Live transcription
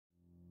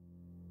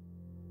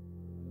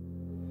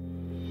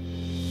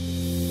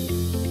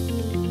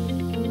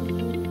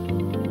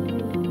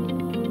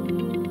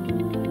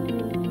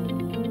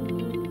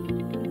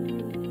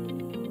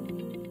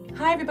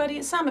everybody,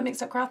 it's Sam at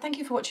Mixed Up Craft. Thank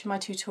you for watching my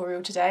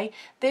tutorial today.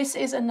 This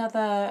is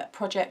another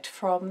project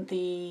from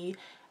the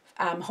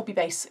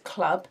Hobbybase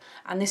Club,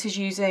 and this is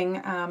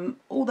using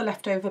all the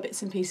leftover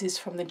bits and pieces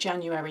from the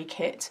January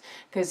kit,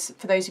 because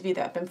for those of you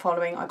that have been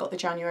following, I got the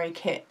January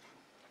kit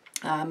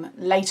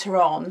later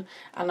on,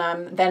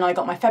 and then I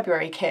got my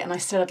February kit and I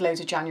still had loads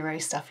of January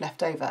stuff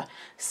left over,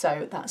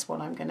 so that's what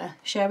I'm going to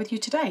share with you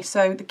today.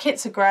 So the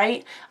kits are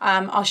great.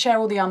 I'll share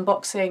all the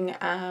unboxing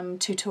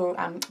tutorial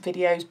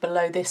videos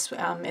below this,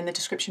 in the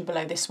description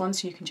below this one,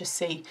 so you can just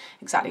see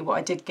exactly what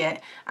I did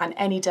get. And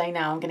any day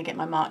now I'm going to get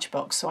my March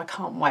box, so I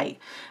can't wait.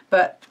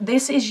 But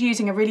this is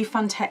using a really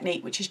fun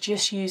technique, which is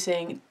just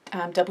using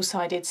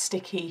double-sided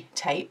sticky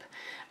tape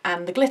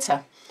and the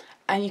glitter.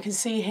 And you can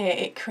see here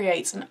it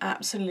creates an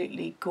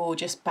absolutely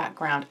gorgeous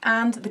background,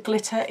 and the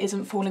glitter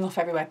isn't falling off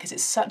everywhere because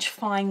it's such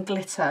fine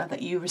glitter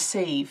that you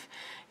receive.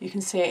 You can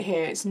see it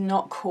here, it's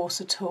not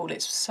coarse at all,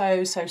 it's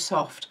so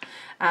soft,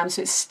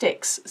 so it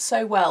sticks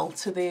so well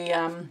to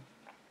the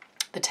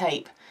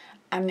tape,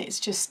 and it's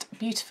just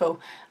beautiful.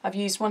 I've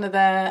used one of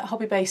the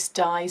Hobbybase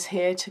dies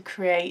here to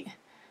create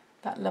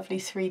that lovely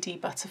 3D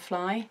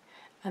butterfly,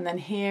 and then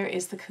here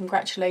is the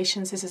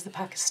congratulations. This is the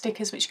pack of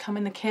stickers which come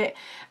in the kit,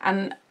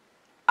 and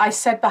I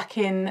said back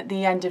in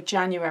the end of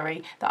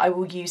January that I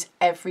will use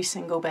every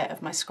single bit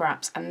of my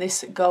scraps, and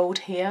this gold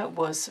here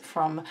was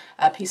from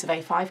a piece of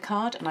A5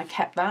 card, and I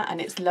kept that,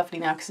 and it's lovely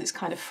now because it's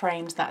kind of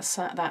framed that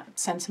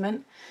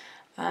sentiment,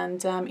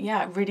 and yeah,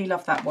 I really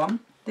love that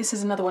one. This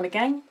is another one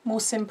again,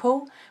 more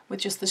simple with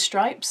just the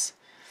stripes,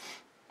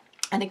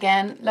 and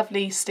again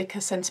lovely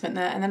sticker sentiment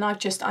there. And then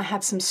I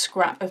had some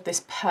scrap of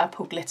this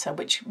purple glitter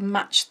which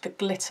matched the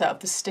glitter of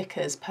the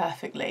stickers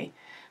perfectly.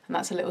 And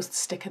that's a little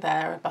sticker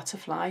there, a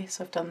butterfly,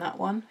 so I've done that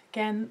one.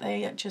 Again,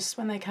 they just,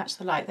 when they catch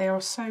the light, they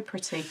are so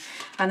pretty.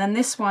 And then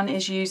this one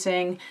is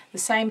using the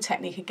same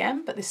technique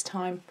again, but this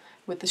time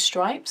with the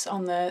stripes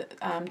on the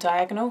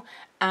diagonal.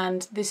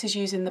 And this is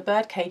using the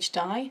birdcage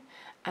die.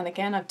 And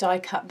again, I've die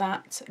cut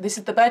that. This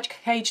is the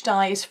birdcage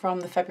die is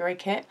from the February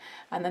kit,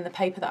 and then the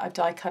paper that I've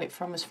die cut it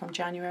from was from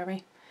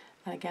January.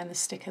 And again, the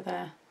sticker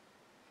there,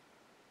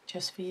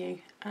 just for you.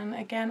 And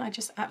again, I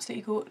just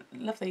absolutely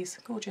love these,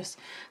 gorgeous.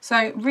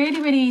 So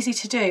really easy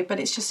to do, but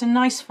it's just a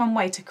nice fun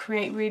way to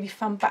create really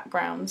fun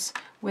backgrounds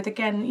with,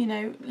 again, you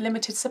know,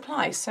 limited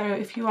supplies. So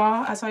if you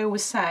are, as I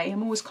always say,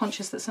 I'm always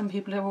conscious that some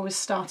people are always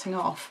starting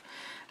off,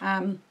 you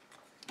know,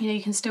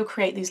 you can still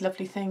create these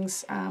lovely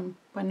things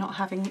when not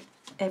having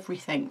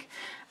everything.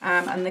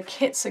 And the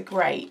kits are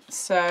great.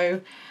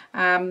 So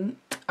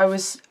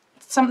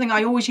something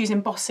I always use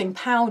embossing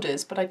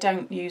powders, but I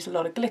don't use a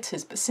lot of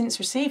glitters. But since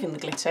receiving the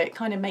glitter, it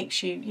kind of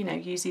makes you, you know,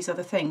 use these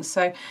other things.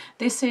 So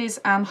this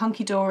is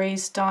Hunky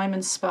Dory's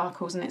Diamond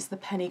Sparkles, and it's the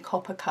penny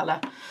copper colour.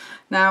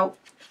 Now,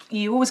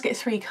 you always get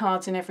 3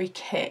 cards in every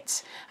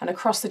kit, and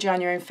across the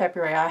January and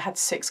February I had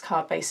 6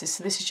 card bases.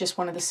 So this is just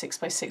one of the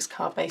 6x6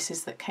 card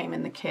bases that came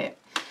in the kit.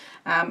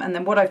 And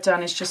then what I've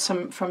done is just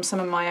from some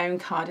of my own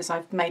card is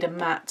I've made a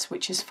mat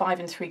which is 5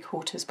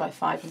 3/4 by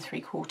 5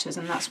 3/4,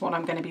 and that's what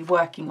I'm going to be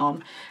working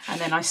on. And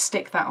then I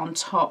stick that on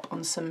top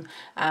on some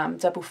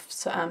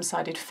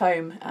double-sided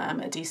foam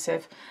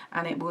adhesive,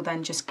 and it will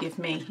then just give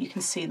me, you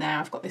can see there,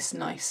 I've got this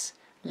nice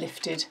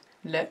lifted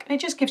look, and it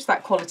just gives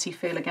that quality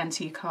feel again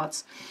to your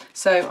cards.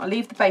 So I'll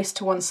leave the base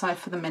to one side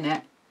for the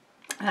minute.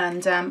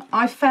 And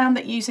I found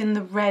that using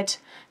the red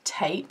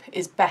tape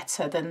is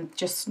better than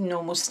just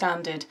normal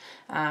standard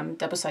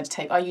double-sided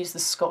tape. I use the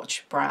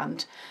Scotch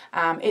brand.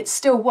 It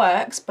still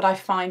works, but I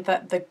find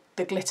that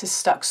the glitter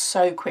stuck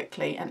so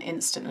quickly and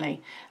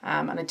instantly,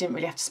 and I didn't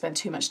really have to spend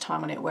too much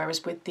time on it,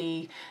 whereas with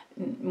the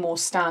more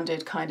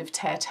standard kind of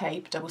tear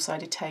tape,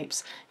 double-sided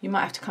tapes, you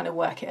might have to kind of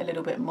work it a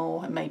little bit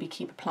more and maybe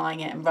keep applying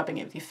it and rubbing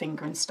it with your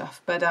finger and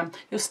stuff, but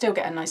you'll still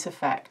get a nice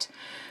effect.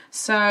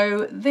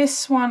 So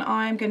this one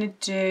I'm going to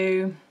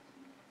do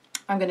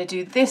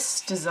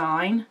this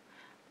design,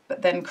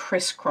 but then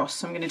crisscross,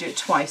 so I'm going to do it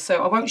twice.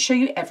 So I won't show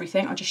you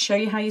everything, I'll just show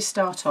you how you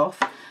start off,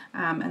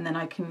 and then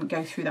I can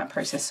go through that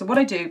process. So what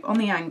I do on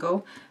the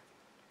angle,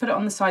 put it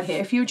on the side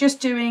here. If you're just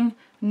doing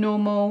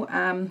normal,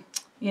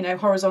 you know,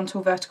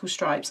 horizontal, vertical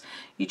stripes,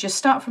 you just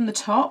start from the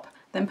top,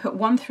 then put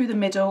one through the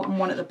middle and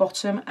one at the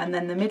bottom, and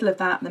then the middle of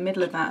that, and the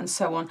middle of that, and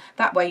so on.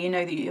 That way you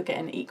know that you're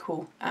getting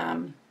equal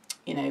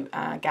you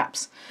know,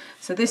 gaps.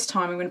 So this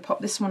time I'm going to pop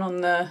this one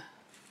on the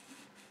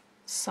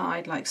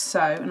side like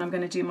so, and I'm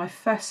going to do my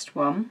first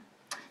one.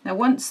 Now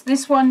once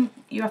this one,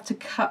 you have to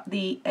cut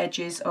the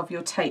edges of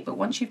your tape, but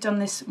once you've done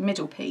this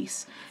middle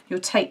piece, your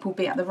tape will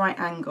be at the right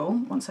angle.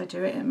 Once I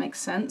do it, it makes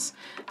sense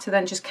to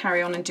then just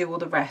carry on and do all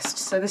the rest.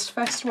 So this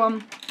first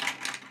one,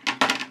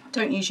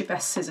 don't use your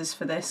best scissors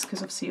for this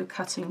because obviously you're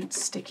cutting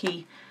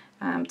sticky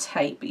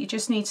tape, but you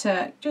just need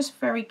to just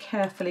very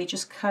carefully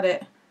just cut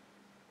it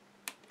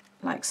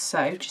like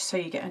so, just so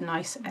you get a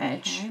nice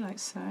edge, okay, like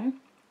so.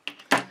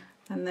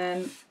 And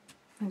then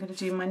I'm going to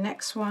do my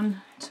next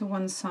one to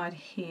one side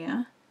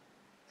here.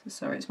 So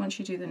sorry, it's once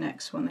you do the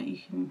next one that you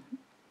can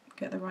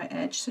get the right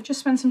edge. So just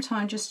spend some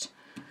time just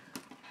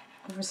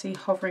obviously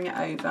hovering it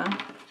over,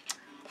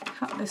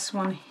 cut this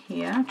one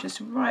here,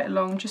 just right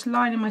along, just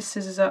lining my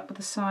scissors up with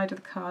the side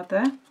of the card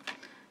there.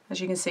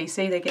 As you can see,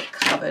 they get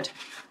covered.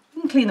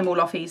 You can clean them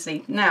all off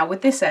easily. Now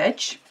with this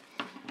edge,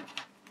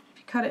 if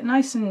you cut it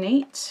nice and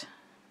neat,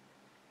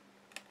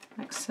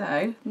 like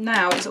so,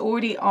 now it's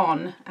already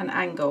on an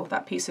angle,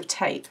 that piece of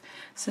tape.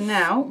 So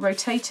now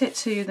rotate it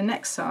to the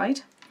next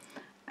side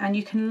and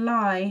you can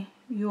lie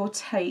your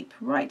tape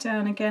right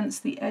down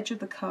against the edge of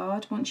the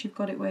card once you've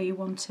got it where you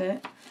want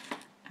it,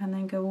 and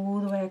then go all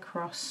the way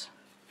across.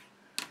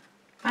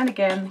 And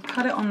again,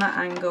 cut it on that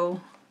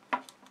angle,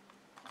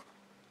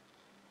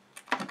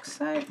 like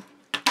so,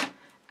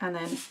 and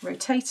then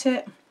rotate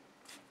it.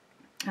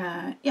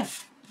 Yeah,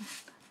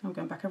 I'm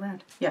going back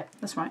around. Yeah,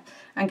 that's right.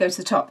 And go to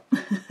the top.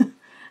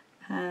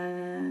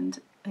 And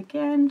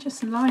again,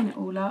 just line it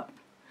all up.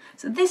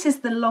 So this is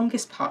the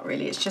longest part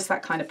really, it's just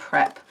that kind of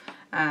prep.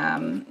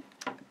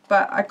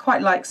 But I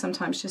quite like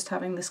sometimes just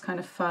having this kind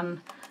of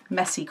fun,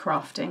 messy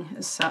crafting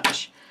as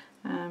such,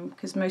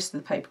 because most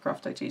of the paper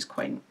craft I do is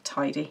quite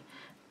tidy,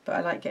 but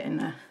I like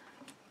getting a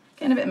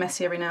bit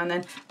messy every now and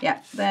then. Yeah,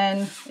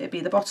 then it'd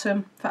be the bottom.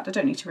 In fact, I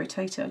don't need to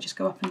rotate it, I just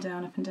go up and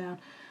down, and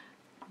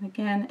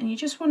again, and you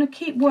just want to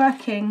keep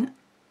working,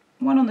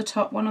 one on the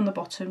top, one on the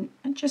bottom,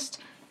 and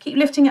just keep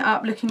lifting it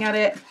up, looking at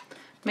it,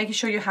 making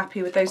sure you're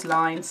happy with those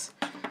lines.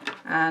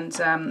 And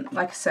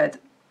like I said,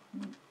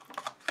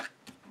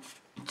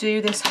 do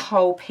this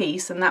whole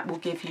piece and that will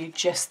give you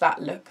just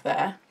that look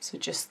there. So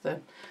just the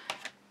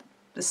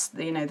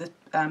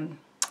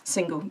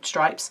single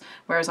stripes,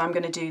 whereas I'm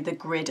going to do the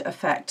grid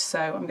effect. So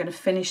I'm going to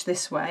finish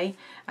this way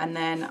and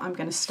then I'm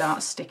going to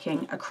start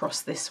sticking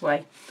across this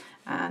way,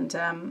 and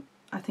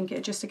I think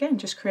it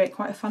just create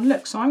quite a fun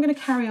look. So I'm going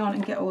to carry on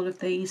and get all of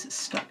these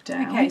stuck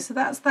down. Okay, so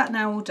that's that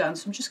now all done.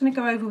 So I'm just going to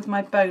go over with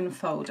my bone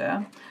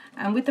folder,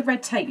 and with the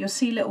red tape you'll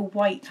see little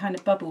white kind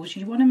of bubbles.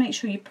 You want to make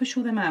sure you push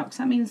all them out, because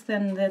that means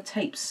then the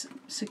tape's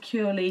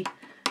securely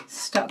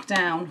stuck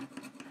down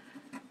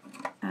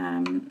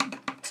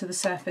to the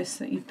surface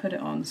that you've put it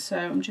on. So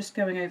I'm just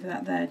going over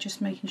that there,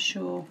 just making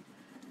sure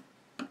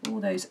all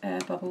those air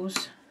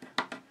bubbles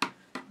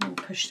all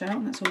pushed out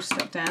and that's all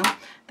stuck down.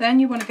 Then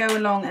you want to go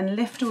along and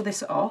lift all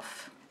this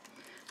off,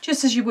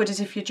 just as you would as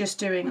if you're just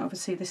doing,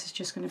 obviously this is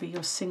just going to be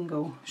your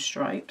single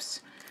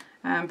stripes.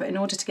 But in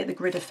order to get the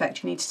grid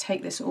effect, you need to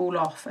take this all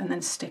off and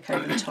then stick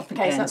over the top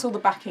again. Okay, so that's all the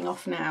backing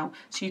off now.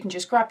 So you can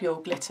just grab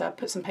your glitter,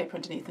 put some paper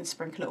underneath and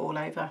sprinkle it all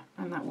over,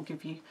 and that will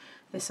give you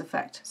this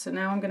effect. So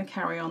now I'm going to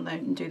carry on though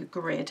and do the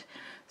grid.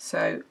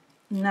 So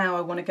now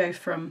I want to go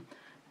from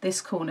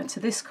this corner to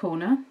this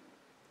corner.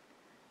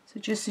 So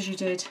just as you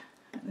did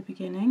at the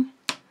beginning.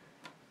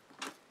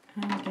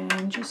 And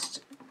again,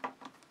 just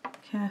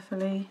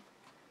carefully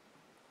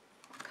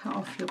cut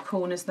off your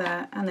corners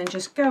there, and then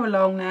just go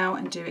along now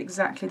and do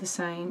exactly the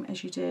same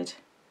as you did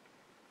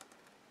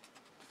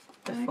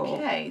before.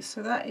 Okay,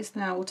 so that is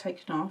now all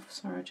taken off.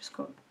 Sorry, I just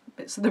got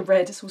bits of the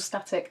red, it's all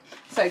static.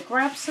 So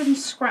grab some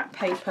scrap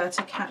paper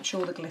to catch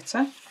all the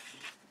glitter,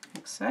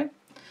 like so.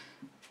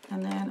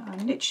 And then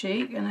I'm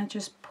literally going to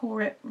just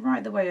pour it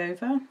right the way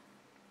over.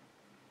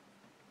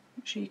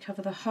 Make sure you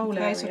cover the whole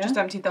area. So I've just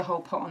emptied the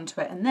whole pot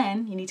onto it, and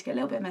then you need to get a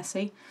little bit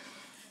messy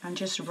and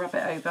just rub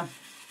it over.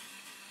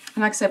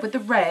 And like I said, with the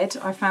red,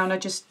 I found I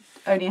just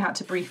only had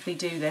to briefly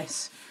do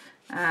this,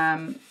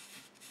 and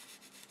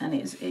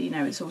it's, you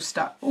know, it's all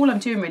stuck. All I'm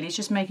doing really is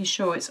just making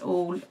sure it's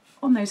all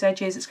on those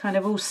edges, it's kind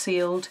of all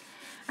sealed,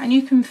 and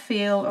you can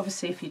feel,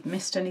 obviously, if you'd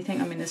missed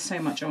anything. I mean, there's so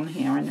much on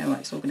here, I know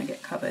it's all going to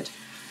get covered.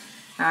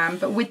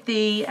 But with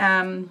the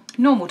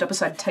normal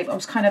double-sided tape, I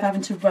was kind of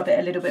having to rub it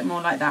a little bit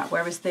more like that,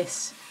 whereas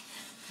this,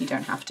 you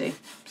don't have to.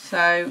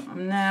 So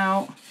I'm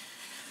now,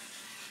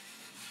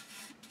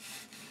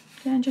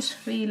 again, just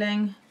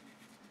feeling,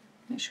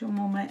 make sure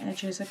all my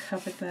edges are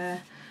covered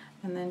there,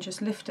 and then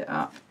just lift it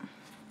up,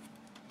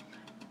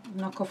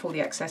 knock off all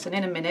the excess, and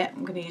in a minute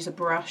I'm going to use a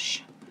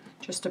brush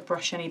just to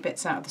brush any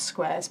bits out of the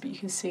squares. But you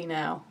can see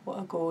now what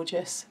a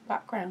gorgeous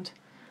background.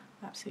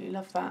 Absolutely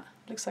love that.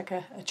 Looks like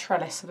a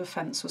trellis of a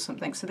fence or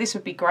something. So this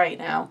would be great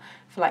now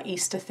for like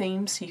Easter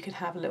themes. So you could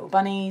have little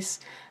bunnies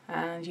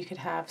and you could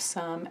have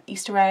some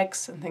Easter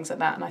eggs and things like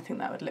that, and I think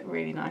that would look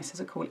really nice as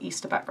a cool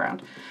Easter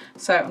background.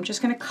 So I'm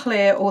just going to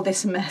clear all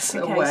this mess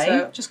away.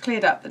 So I've just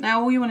cleared up. But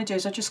now all you want to do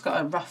is, I've just got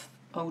a rough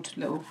old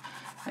little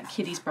like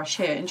kiddie's brush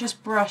here, and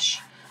just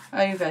brush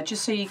over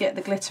just so you get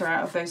the glitter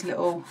out of those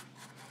little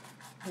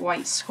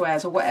white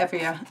squares or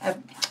whatever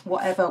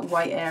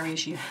white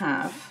areas you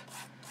have.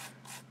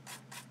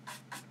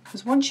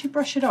 Because once you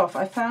brush it off,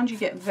 I found you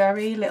get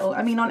very little,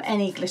 I mean on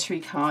any glittery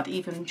card,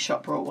 even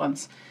shop bought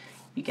ones,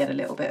 you get a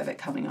little bit of it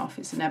coming off,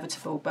 it's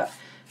inevitable. But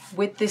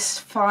with this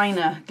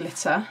finer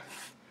glitter,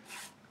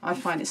 I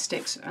find it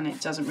sticks and it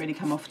doesn't really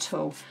come off at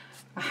all.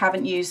 I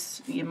haven't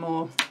used your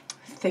more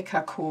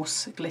thicker,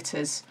 coarse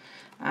glitters,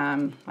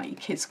 like your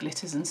kids'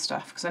 glitters and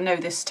stuff, because I know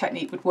this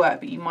technique would work,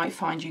 but you might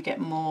find you get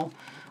more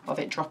of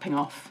it dropping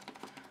off.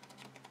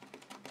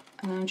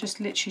 And I'm just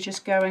literally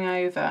just going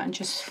over and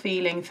just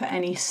feeling for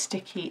any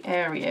sticky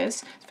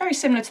areas. It's very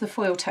similar to the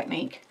foil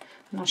technique,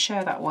 and I'll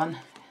share that one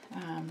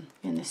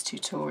in this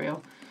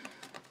tutorial,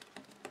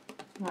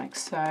 like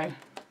so.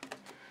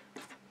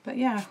 But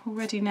yeah,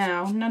 already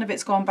now, none of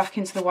it's gone back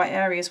into the white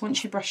areas.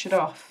 Once you brush it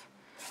off,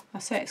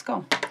 that's it, it's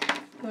gone.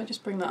 So I'll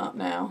just bring that up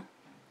now.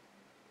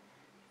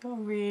 Got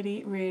a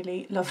really,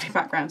 really lovely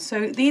background.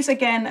 So these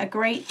again are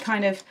great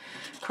kind of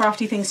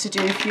crafty things to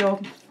do if you're,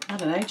 I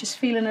don't know, just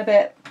feeling a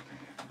bit,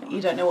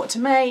 you don't know what to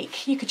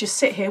make. You could just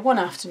sit here one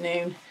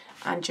afternoon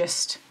and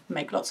just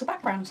make lots of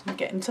backgrounds and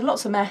get into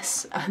lots of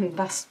mess, and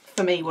that's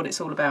for me what it's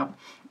all about.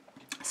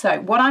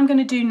 So what I'm going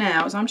to do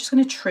now is I'm just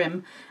going to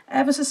trim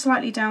ever so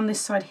slightly down this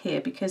side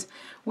here, because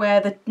where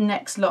the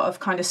next lot of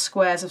kind of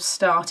squares have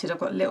started, I've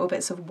got little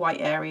bits of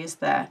white areas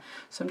there.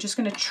 So I'm just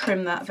going to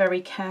trim that very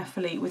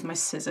carefully with my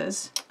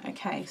scissors.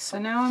 Okay, so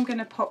now I'm going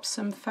to pop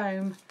some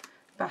foam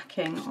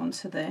backing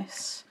onto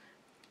this,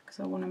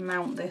 because I want to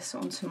mount this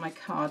onto my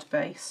card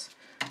base.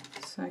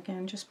 So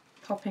again, just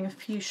popping a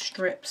few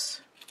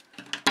strips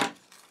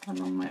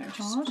along my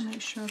card.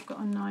 Make sure I've got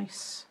a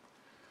nice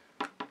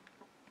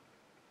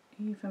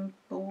even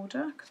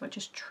border, because I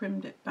just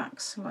trimmed it back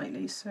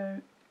slightly,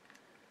 so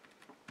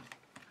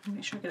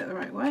make sure I get it the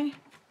right way.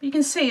 But you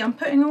can see I'm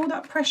putting all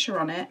that pressure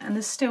on it and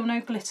there's still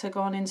no glitter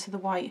gone into the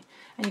white,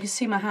 and you can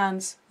see my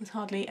hands, there's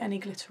hardly any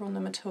glitter on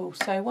them at all.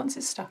 So once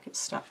it's stuck, it's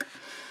stuck.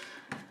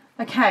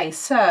 Okay,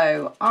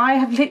 so I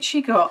have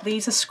literally got,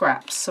 these are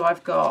scraps, so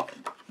I've got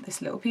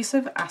this little piece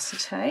of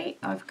acetate,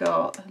 I've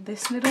got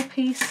this little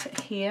piece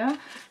here,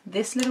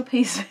 this little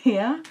piece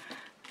here.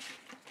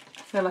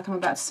 I feel like I'm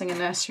about to sing a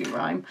nursery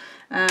rhyme.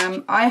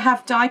 I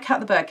have die cut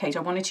the birdcage.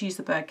 I wanted to use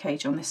the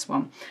birdcage on this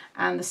one,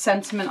 and the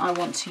sentiment I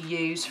want to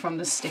use from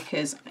the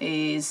stickers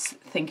is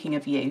thinking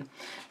of you.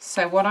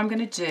 So what I'm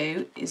going to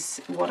do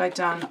is what I've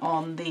done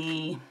on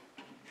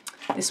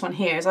this one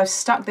here is I've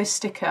stuck this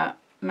sticker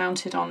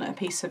mounted on a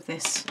piece of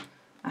this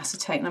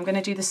acetate, and I'm going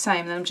to do the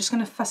same. Then I'm just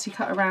going to fussy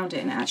cut around it,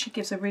 and it actually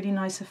gives a really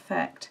nice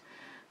effect.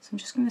 So I'm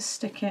just going to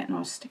stick it, and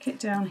I'll stick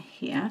it down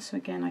here, so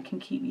again I can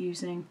keep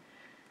using.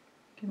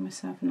 Give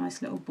myself a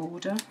nice little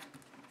border,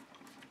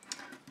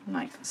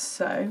 like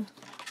so,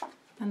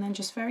 and then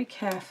just very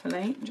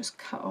carefully just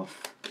cut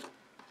off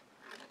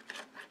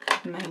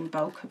the main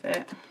bulk of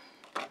it,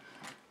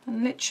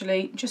 and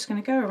literally just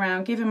going to go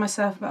around giving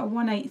myself about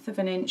 1/8 of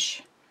an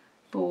inch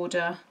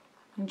border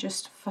and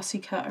just fussy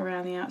cut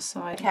around the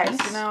outside. Okay,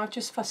 so now I've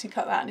just fussy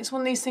cut that, and it's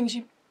one of these things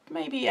you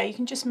maybe, yeah, you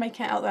can just make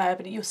it out there,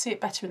 but you'll see it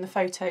better in the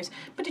photos,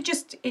 but it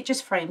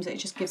just frames it, it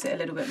just gives it a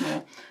little bit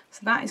more.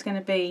 So that is going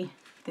to be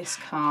this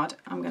card.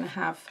 I'm going to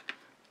have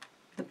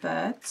the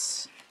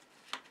birds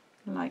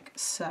like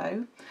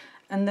so,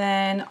 and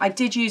then I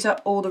did use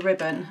up all the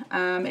ribbon.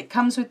 It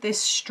comes with this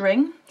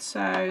string,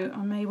 so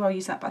I may well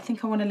use that, but I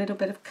think I want a little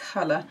bit of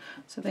colour,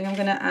 so I think I'm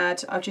going to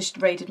add, I've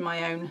just raided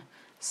my own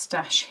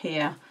stash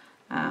here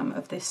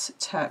of this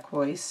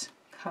turquoise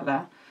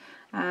colour,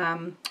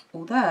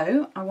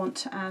 although I want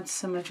to add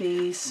some of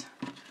these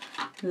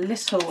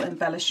little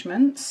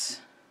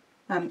embellishments,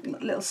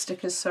 little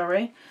stickers,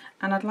 sorry,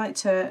 and I'd like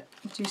to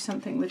do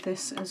something with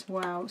this as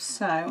well.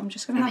 So I'm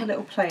just going to have a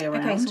little play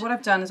around. Okay, so what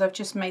I've done is I've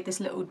just made this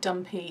little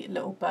dumpy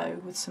little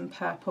bow with some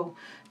purple,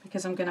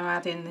 because I'm going to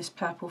add in this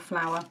purple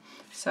flower.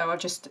 So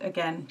I've just,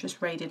 again,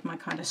 just raided my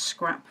kind of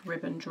scrap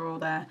ribbon drawer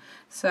there.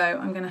 So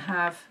I'm going to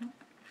have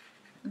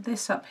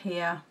this up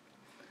here,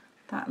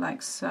 that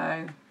like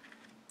so,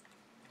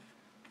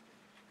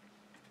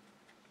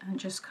 and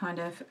just kind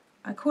of,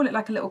 I call it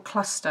like a little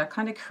cluster,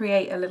 kind of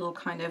create a little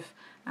kind of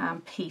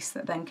piece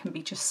that then can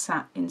be just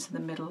sat into the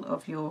middle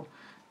of your,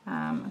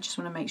 I just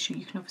want to make sure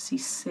you can obviously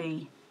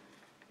see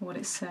what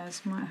it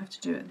says. Might have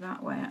to do it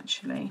that way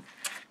actually.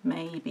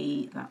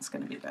 Maybe that's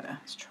going to be better.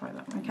 Let's try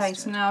that one. Okay,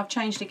 instead. So now I've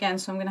changed again,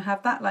 so I'm going to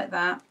have that like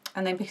that,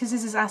 and then because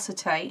this is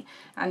acetate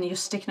and you're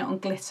sticking it on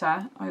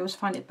glitter, I always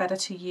find it better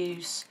to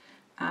use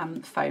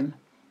foam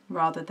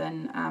rather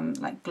than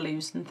like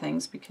glues and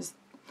things, because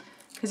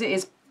it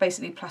is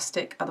basically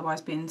plastic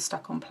otherwise being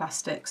stuck on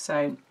plastic,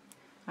 so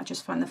I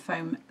just find the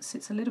foam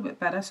sits a little bit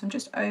better. So I'm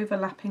just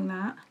overlapping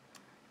that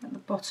at the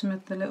bottom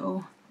of the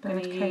little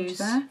bird cage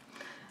there.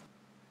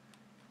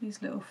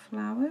 These little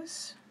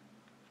flowers.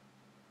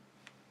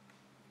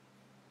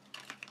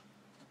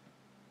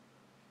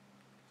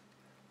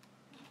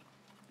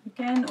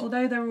 Again,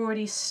 although they're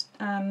already,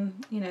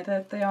 you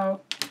know, they are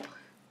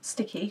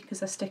sticky because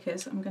they're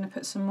stickers, I'm going to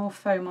put some more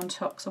foam on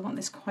top because I want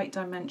this quite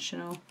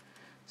dimensional,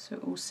 so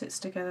it all sits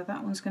together.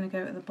 That one's going to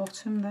go at the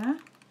bottom there.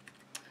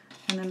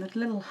 And then the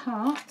little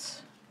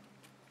heart,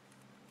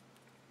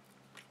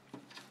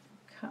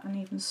 cut an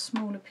even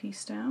smaller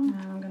piece down.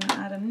 Now I'm going to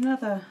add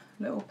another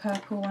little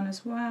purple one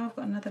as well. I've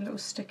got another little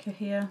sticker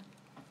here.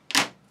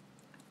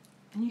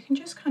 And you can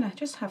just kind of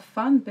just have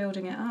fun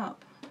building it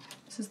up.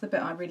 This is the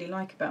bit I really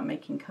like about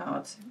making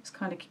cards. It's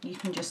kind of, you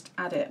can just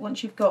add it.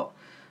 Once you've got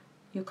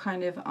your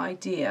kind of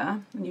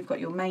idea and you've got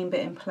your main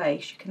bit in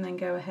place, you can then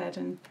go ahead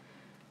and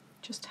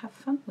just have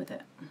fun with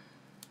it.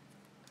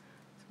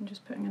 I'm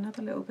just putting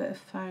another little bit of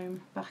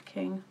foam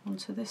backing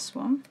onto this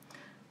one,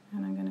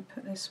 and I'm going to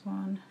put this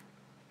one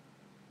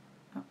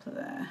up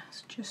there.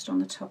 It's just on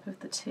the top of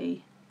the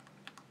T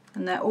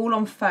and they're all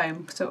on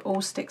foam, so it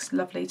all sticks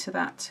lovely to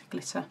that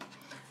glitter.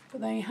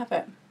 But there you have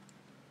it,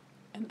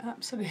 and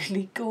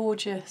absolutely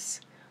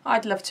gorgeous.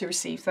 I'd love to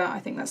receive that. I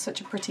think that's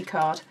such a pretty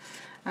card.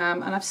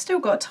 And I've still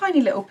got a tiny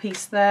little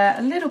piece there,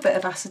 a little bit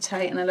of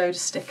acetate and a load of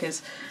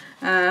stickers.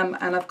 And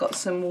I've got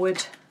some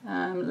wood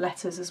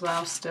letters as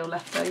well still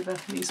left over,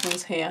 these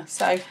ones here.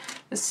 So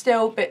there's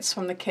still bits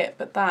from the kit,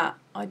 but that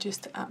I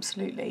just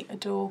absolutely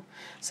adore.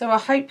 So I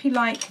hope you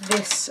like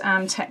this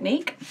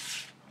technique.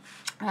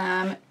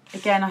 Again,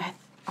 I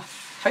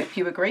hope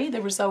you agree,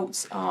 the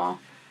results are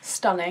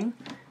stunning.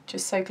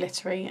 Just so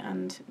glittery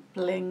and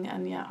bling,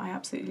 and yeah, I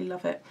absolutely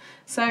love it.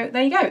 So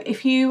there you go.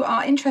 If you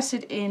are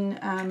interested in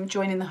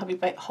joining the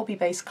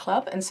Hobbybase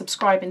Club and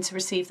subscribing to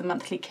receive the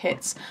monthly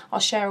kits, I'll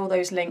share all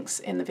those links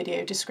in the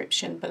video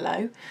description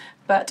below.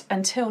 But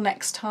until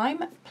next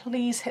time,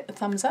 please hit the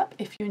thumbs up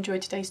if you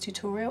enjoyed today's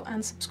tutorial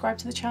and subscribe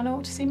to the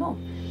channel to see more.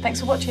 Thanks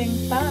for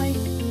watching.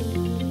 Bye.